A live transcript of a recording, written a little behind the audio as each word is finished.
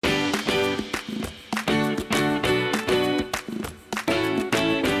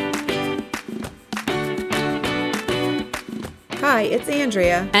Hi, it's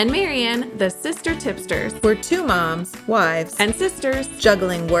Andrea. And Marianne, the Sister Tipsters. We're two moms, wives, and sisters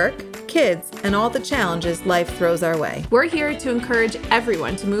juggling work, kids, and all the challenges life throws our way. We're here to encourage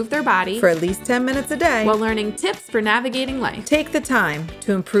everyone to move their body for at least 10 minutes a day while learning tips for navigating life. Take the time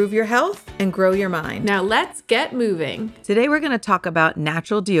to improve your health and grow your mind. Now let's get moving. Today we're going to talk about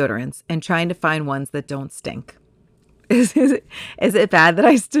natural deodorants and trying to find ones that don't stink. Is it bad that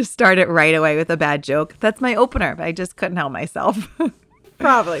I just started right away with a bad joke? That's my opener, but I just couldn't help myself.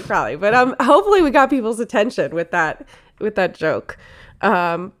 Probably. But hopefully we got people's attention with that joke.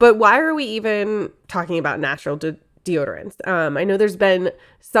 But why are we even talking about natural deodorants? I know there's been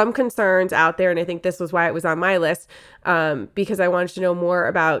some concerns out there, and I think this was why it was on my list, because I wanted to know more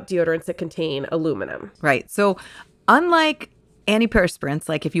about deodorants that contain aluminum. Right. So unlike antiperspirants,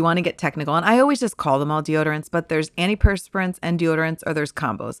 like if you want to get technical, and I always just call them all deodorants, but there's antiperspirants and deodorants, or there's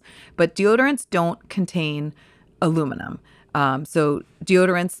combos. But deodorants don't contain aluminum. So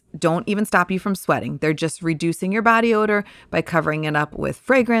deodorants don't even stop you from sweating. They're just reducing your body odor by covering it up with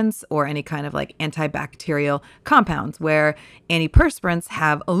fragrance or any kind of like antibacterial compounds, where antiperspirants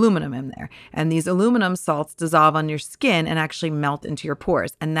have aluminum in there. And these aluminum salts dissolve on your skin and actually melt into your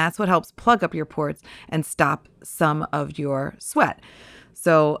pores. And that's what helps plug up your pores and stop some of your sweat.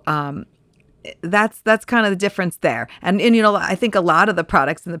 So, that's kind of the difference there. And you know, I think a lot of the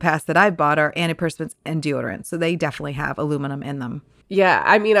products in the past that I've bought are antiperspirants and deodorants. So they definitely have aluminum in them. Yeah.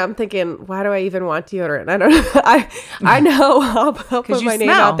 I mean, I'm thinking, why do I even want deodorant? I don't know. I know I'll put my name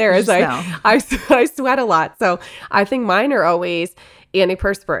out there as I sweat a lot. So I think mine are always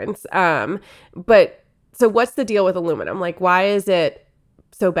antiperspirants. But so what's the deal with aluminum? Like, why is it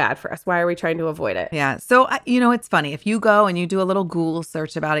so bad for us? Why are we trying to avoid it? Yeah. So, you know, it's funny. If you go and you do a little Google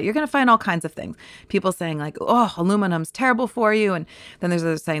search about it, you're going to find all kinds of things. People saying like, oh, aluminum's terrible for you. And then there's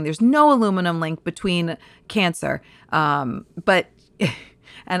others saying there's no aluminum link between cancer, but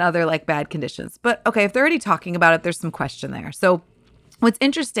and other like bad conditions. But okay, if they're already talking about it, there's some question there. So what's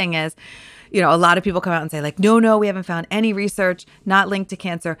interesting is, you know, a lot of people come out and say like, no, we haven't found any research not linked to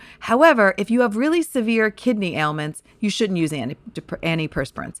cancer. However, if you have really severe kidney ailments, you shouldn't use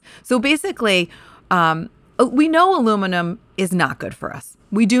antiperspirants. So basically, we know aluminum is not good for us.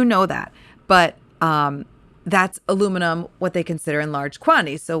 We do know that, but that's aluminum, what they consider in large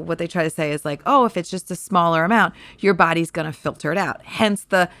quantities. So what they try to say is like, oh, if it's just a smaller amount, your body's going to filter it out. Hence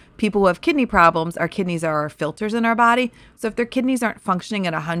the people who have kidney problems, our kidneys are our filters in our body. So if their kidneys aren't functioning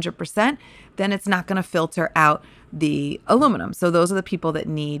at 100%, then it's not going to filter out the aluminum. So those are the people that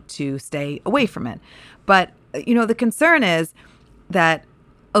need to stay away from it. But, you know, the concern is that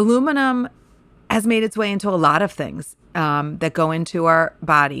aluminum has made its way into a lot of things that go into our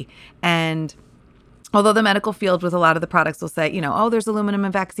body. And although the medical field with a lot of the products will say, you know, oh, there's aluminum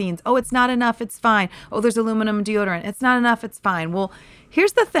in vaccines. Oh, it's not enough. It's fine. Oh, there's aluminum in deodorant. It's not enough. It's fine. Well,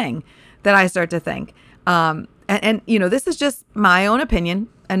 here's the thing that I start to think. And, you know, this is just my own opinion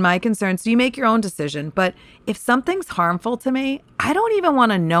and my concerns. So you make your own decision. But if something's harmful to me, I don't even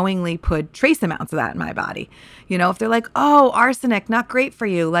want to knowingly put trace amounts of that in my body. You know, if they're like, oh, arsenic, not great for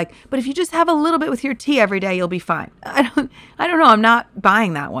you. Like, but if you just have a little bit with your tea every day, you'll be fine. I don't know. I'm not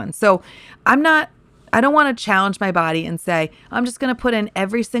buying that one. So I don't want to challenge my body and say, I'm just going to put in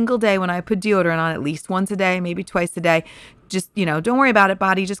every single day when I put deodorant on at least once a day, maybe twice a day. Just, you know, don't worry about it,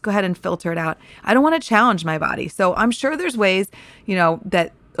 body. Just go ahead and filter it out. I don't want to challenge my body. So I'm sure there's ways, you know,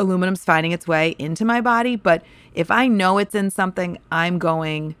 that aluminum's finding its way into my body. But if I know it's in something, I'm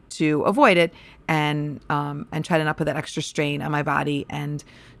going to avoid it and try to not put that extra strain on my body and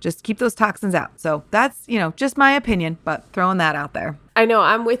just keep those toxins out. So that's, you know, just my opinion, but throwing that out there. I know,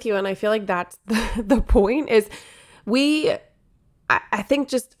 I'm with you. And I feel like that's the point is I think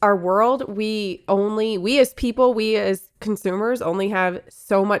just our world, we as people, we as consumers only have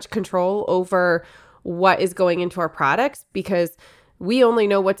so much control over what is going into our products because we only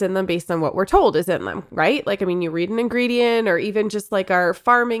know what's in them based on what we're told is in them, right? Like, I mean, you read an ingredient or even just like our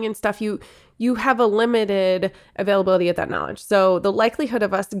farming and stuff, you have a limited availability of that knowledge. So the likelihood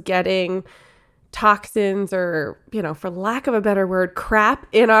of us getting toxins or, you know, for lack of a better word, crap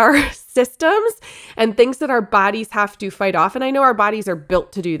in our systems and things that our bodies have to fight off. And I know our bodies are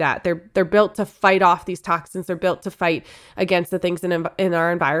built to do that. They're built to fight off these toxins. They're built to fight against the things in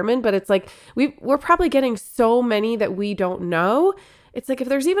our environment. But it's like we're probably getting so many that we don't know. It's like if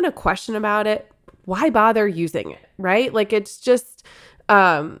there's even a question about it, why bother using it, right? Like it's just,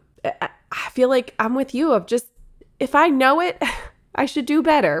 I feel like I'm with you of just, if I know it, I should do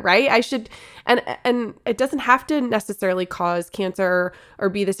better, right? I should, and it doesn't have to necessarily cause cancer or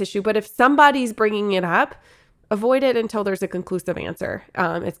be this issue, but if somebody's bringing it up, avoid it until there's a conclusive answer.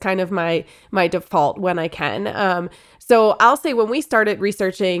 It's kind of my default when I can. So I'll say when we started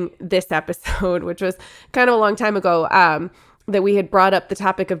researching this episode, which was kind of a long time ago, that we had brought up the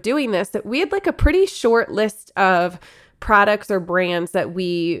topic of doing this, that we had like a pretty short list of products or brands that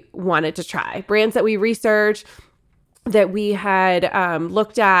we wanted to try, brands that we researched, that we had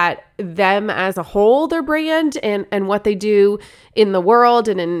looked at them as a whole, their brand and what they do in the world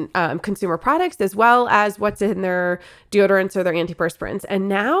and in consumer products, as well as what's in their deodorants or their antiperspirants. And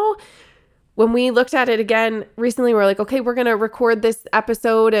now when we looked at it again recently, we're like, okay, we're going to record this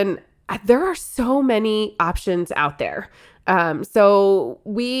episode, and there are so many options out there. So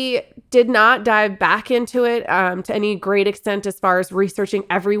we did not dive back into it to any great extent as far as researching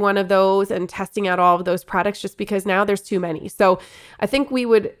every one of those and testing out all of those products, just because now there's too many. So I think we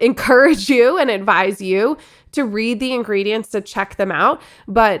would encourage you and advise you to read the ingredients, to check them out.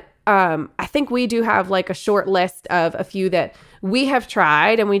 But I think we do have like a short list of a few that we have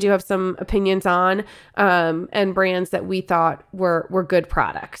tried and we do have some opinions on, and brands that we thought were good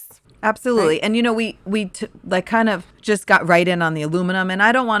products. Absolutely. Right. And, we like kind of just got right in on the aluminum, and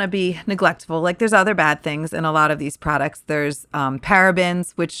I don't want to be neglectful. Like, there's other bad things in a lot of these products. There's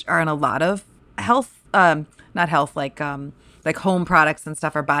parabens, which are in a lot of health, not health, like home products and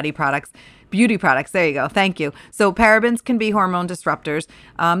stuff, or body products, beauty products. There you go. Thank you. So parabens can be hormone disruptors.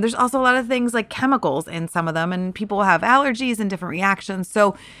 There's also a lot of things like chemicals in some of them, and people have allergies and different reactions.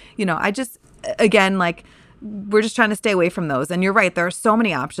 So, I just, again, like, we're just trying to stay away from those. And you're right, there are so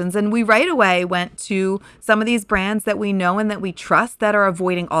many options. And we right away went to some of these brands that we know and that we trust that are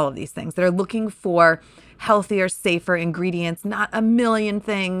avoiding all of these things, that are looking for healthier, safer ingredients, not a million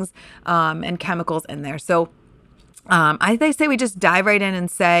things and chemicals in there. So they say we just dive right in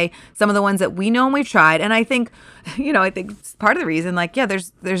and say some of the ones that we know and we've tried. And I think, I think part of the reason, like, yeah,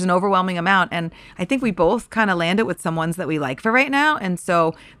 there's an overwhelming amount. And I think we both kind of landed with some ones that we like for right now. And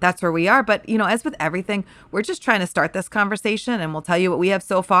so that's where we are. But, as with everything, we're just trying to start this conversation, and we'll tell you what we have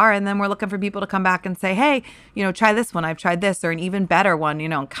so far. And then we're looking for people to come back and say, hey, try this one. I've tried this, or an even better one,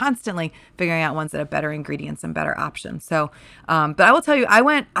 and constantly figuring out ones that have better ingredients and better options. So, but I will tell you, I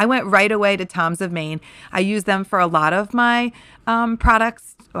went right away to Tom's of Maine. I use them for a lot of my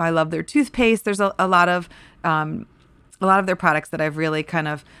products. I love their toothpaste. There's a lot of their products that I've really kind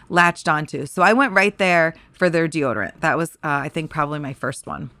of latched onto. So I went right there for their deodorant. That was, I think, probably my first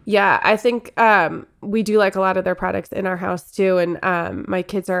one. Yeah, I think we do like a lot of their products in our house too. And my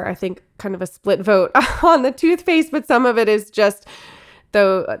kids are, I think, kind of a split vote on the toothpaste, but some of it is just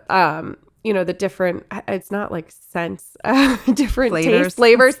the different, it's not like scents, different taste,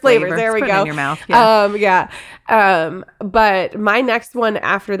 flavors. There we Put it go. in your mouth. But my next one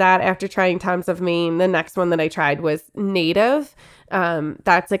after that, after trying Tom's of Maine, the next one that I tried was Native.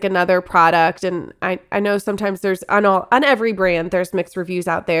 That's like another product. And I know sometimes there's on every brand, there's mixed reviews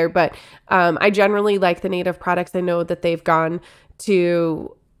out there, but I generally like the Native products. I know that they've gone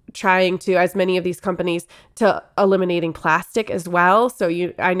to trying to, as many of these companies, to eliminating plastic as well. So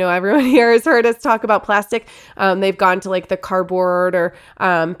I know everyone here has heard us talk about plastic. They've gone to like the cardboard or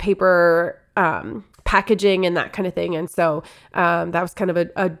paper packaging and that kind of thing. And so that was kind of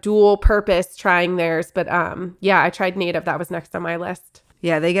a dual purpose trying theirs. But I tried Native. That was next on my list.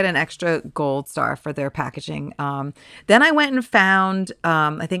 Yeah, they get an extra gold star for their packaging. Then I went and found,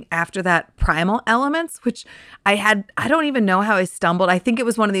 I think after that, Primal Elements, which I don't even know how I stumbled. I think it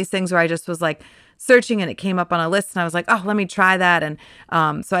was one of these things where I just was like searching and it came up on a list and I was like, oh, let me try that.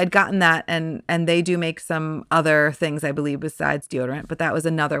 And so I'd gotten that, and they do make some other things, I believe, besides deodorant, but that was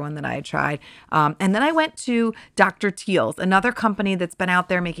another one that I had tried. And then I went to Dr. Teal's, another company that's been out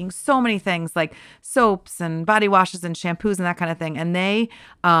there making so many things like soaps and body washes and shampoos and that kind of thing. And they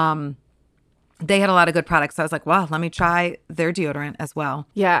had a lot of good products. So I was like, wow, let me try their deodorant as well.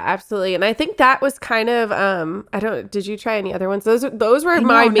 Yeah, absolutely. And I think that was kind of, did you try any other ones? Those were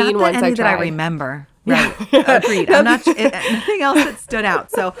my main ones I tried. That I remember. Right. Agreed. I'm not nothing else that stood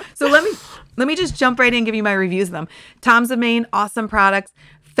out. So let me just jump right in and give you my reviews of them. Tom's of Maine, awesome products.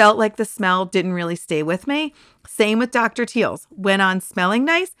 Felt like the smell didn't really stay with me. Same with Dr. Teal's. Went on smelling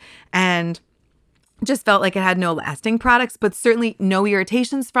nice and just felt like it had no lasting products, but certainly no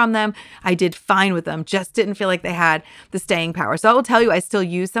irritations from them. I did fine with them, just didn't feel like they had the staying power. So I will tell you, I still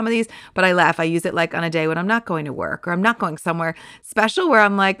use some of these, but I laugh. I use it like on a day when I'm not going to work or I'm not going somewhere special where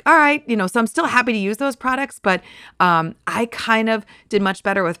I'm like, all right, so I'm still happy to use those products, but I kind of did much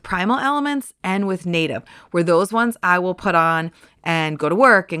better with Primal Elements and with Native, where those ones I will put on and go to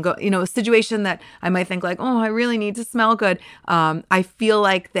work and go, a situation that I might think like, oh, I really need to smell good. I feel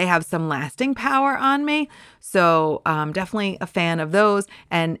like they have some lasting power on me. So definitely a fan of those.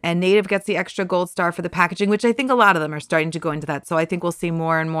 And Native gets the extra gold star for the packaging, which I think a lot of them are starting to go into that. So I think we'll see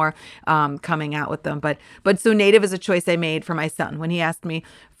more and more coming out with them. But so Native is a choice I made for my son. When he asked me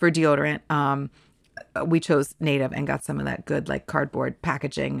for deodorant, we chose Native and got some of that good like cardboard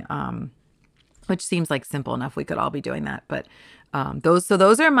packaging, which seems like simple enough. We could all be doing that. But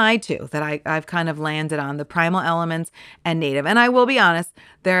those are my two that I've kind of landed on, the Primal Elements and Native. And I will be honest,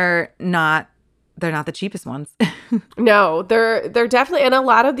 they're not the cheapest ones. No, they're definitely, and a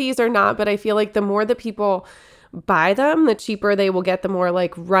lot of these are not, but I feel like the more that people buy them, the cheaper they will get, the more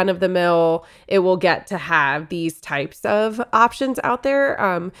like run of the mill it will get to have these types of options out there.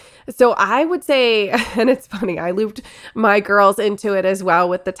 So I would say, and it's funny, I looped my girls into it as well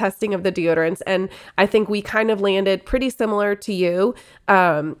with the testing of the deodorants. And I think we kind of landed pretty similar to you.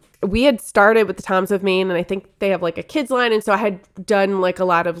 We had started with the Toms of Maine, and I think they have like a kids line. And so I had done like a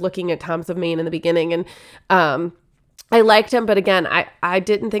lot of looking at Toms of Maine in the beginning, and I liked them, but again, I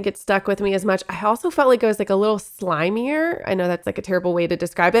didn't think it stuck with me as much. I also felt like it was like a little slimier. I know that's like a terrible way to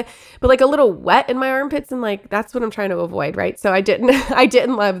describe it, but like a little wet in my armpits, and like that's what I'm trying to avoid, right? So I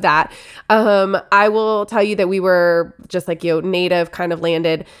didn't love that. I will tell you that we were just like Native kind of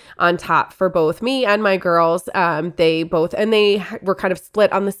landed on top for both me and my girls. They were kind of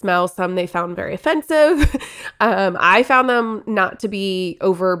split on the smell. Some they found very offensive. I found them not to be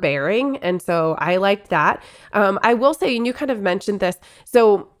overbearing, and so I liked that. I will say, and you kind of mentioned this,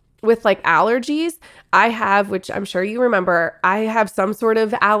 so with like allergies, I have, which I'm sure you remember, I have some sort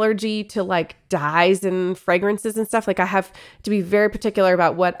of allergy to like dyes and fragrances and stuff. Like I have to be very particular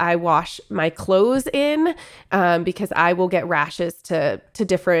about what I wash my clothes in, because I will get rashes to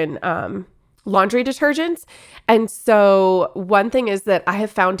different laundry detergents. And so one thing is that I have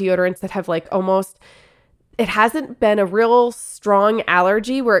found deodorants that have like almost, it hasn't been a real strong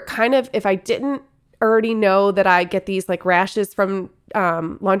allergy where it kind of, if I didn't already know that I get these like rashes from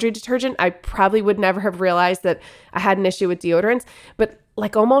laundry detergent, I probably would never have realized that I had an issue with deodorants, but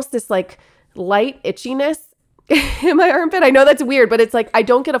like almost this like light itchiness in my armpit. I know that's weird, but it's like, I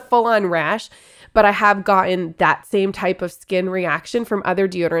don't get a full on rash, but I have gotten that same type of skin reaction from other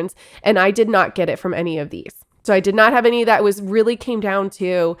deodorants, and I did not get it from any of these. So I did not have any. That was really came down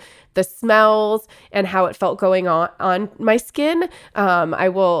to the smells and how it felt going on my skin. I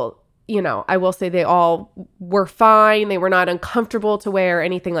will say they all were fine. They were not uncomfortable to wear,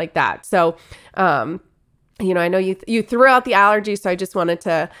 anything like that. So, I know you threw out the allergies, so I just wanted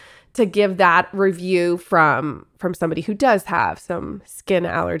to give that review from somebody who does have some skin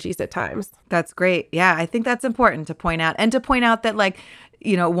allergies at times. That's great. Yeah, I think that's important to point out, and to point out that like,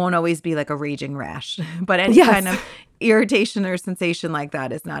 it won't always be like a raging rash, but any kind of irritation or sensation like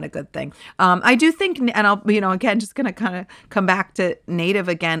that is not a good thing. I do think, and I'll, again, just going to kind of come back to Native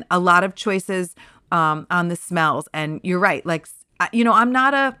again, a lot of choices on the smells. And you're right. Like, I'm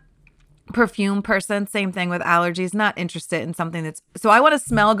not a perfume person. Same thing with allergies. Not interested in something so I want to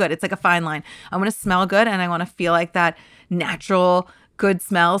smell good. It's like a fine line. I want to smell good, and I want to feel like that natural good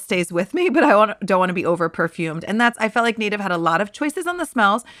smell stays with me, but don't want to be over perfumed. And I felt like Native had a lot of choices on the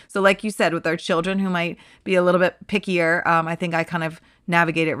smells. So like you said, with our children who might be a little bit pickier, I think I kind of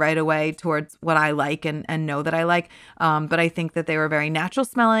navigate it right away towards what I like and know that I like. But I think that they were very natural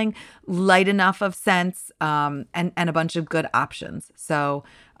smelling, light enough of scents, and a bunch of good options. So,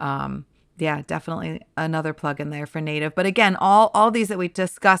 yeah, definitely another plug in there for Native. But again, all these that we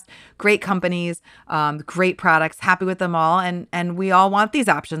discussed, great companies, great products, happy with them all. And we all want these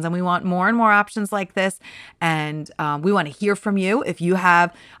options, and we want more and more options like this. And we want to hear from you. If you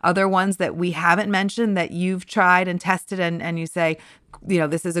have other ones that we haven't mentioned that you've tried and tested and you say,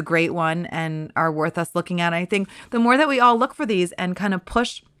 this is a great one and are worth us looking at. I think the more that we all look for these and kind of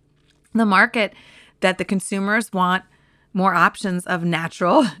push the market, that the consumers want more options of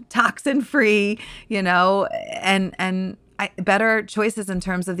natural, toxin-free, and better choices in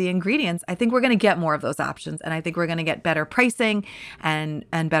terms of the ingredients. I think we're going to get more of those options, and I think we're going to get better pricing and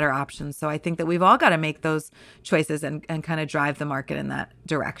better options. So I think that we've all got to make those choices and kind of drive the market in that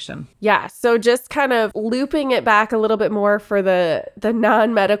direction. Yeah. So just kind of looping it back a little bit more for the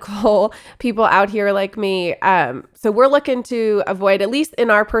non-medical people out here like me. So we're looking to avoid, at least in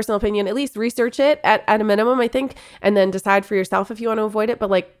our personal opinion, at least research it at a minimum, I think, and then decide for yourself if you want to avoid it.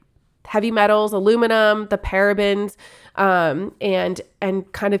 But like heavy metals, aluminum, the parabens,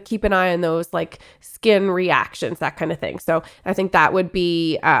 and kind of keep an eye on those like skin reactions, that kind of thing. So I think that would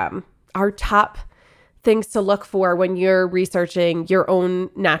be our top things to look for when you're researching your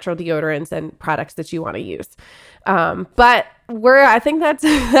own natural deodorants and products that you want to use. But I think that's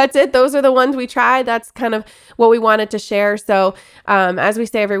that's it. Those are the ones we tried. That's kind of what we wanted to share. So as we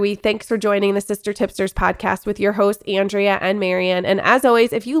say every week, thanks for joining the Sister Tipsters podcast with your host Andrea and Marianne. And as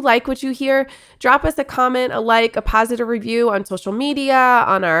always, if you like what you hear, drop us a comment, a like, a positive review on social media,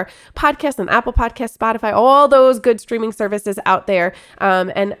 on our podcast, on Apple Podcasts, Spotify, all those good streaming services out there.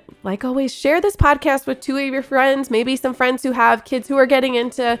 And like always, share this podcast with 2 of your friends, maybe some friends who have kids who are getting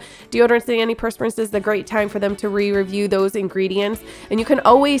into deodorants and antiperspirants. Is a great time for them to re-review those ingredients. And you can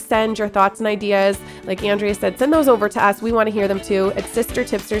always send your thoughts and ideas. Like Andrea said, send those over to us. We want to hear them too at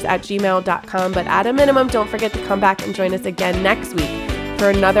sistertipsters@gmail.com. But at a minimum, don't forget to come back and join us again next week for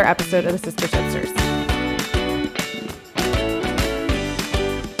another episode of the Sister Tipsters.